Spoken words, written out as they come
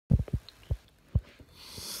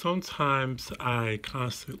Sometimes I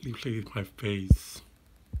constantly play with my face,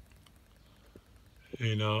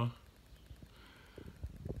 you know,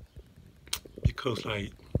 because when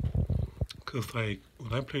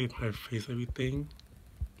I play with my face, everything,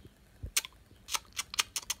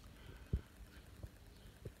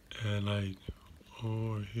 and like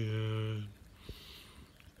over here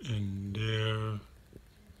and there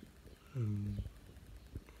and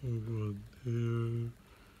over there,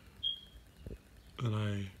 and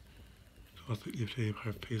I constantly play with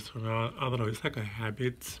my face around. I don't know. It's like a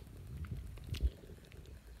habit.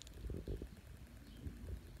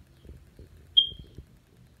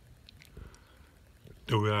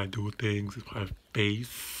 The way I do things with my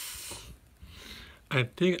face. I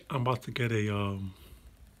think I'm about to get a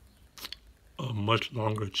much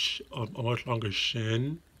longer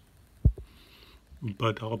shin,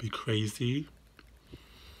 but that'll be crazy.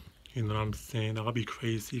 You know what I'm saying? That'll be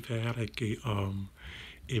crazy if I had like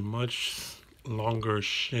a much longer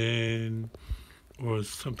shin or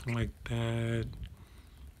something like that.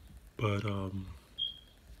 But you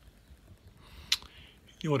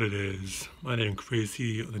know what it is. My name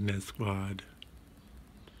Crazy on the Net Squad.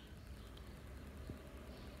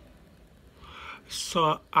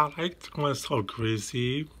 So I like to call myself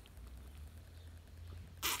Grizzly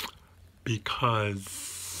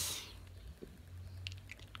because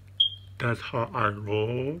that's how I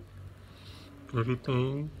roll.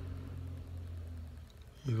 Everything.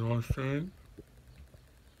 You know what I'm saying?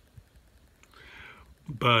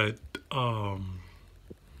 But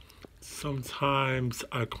sometimes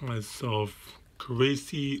I call myself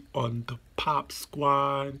Gracie on the Pop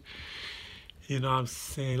Squad, you know what I'm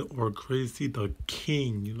saying, or Gracie the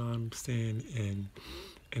King, you know what I'm saying,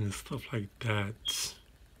 and stuff like that.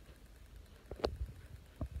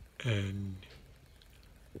 And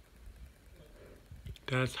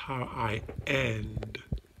that's how I end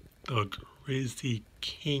the Grizzly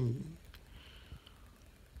King.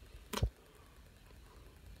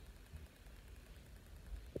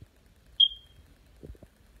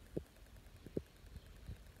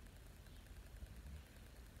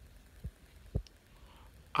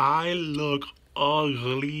 I look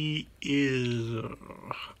ugly is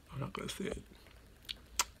I'm not gonna say it.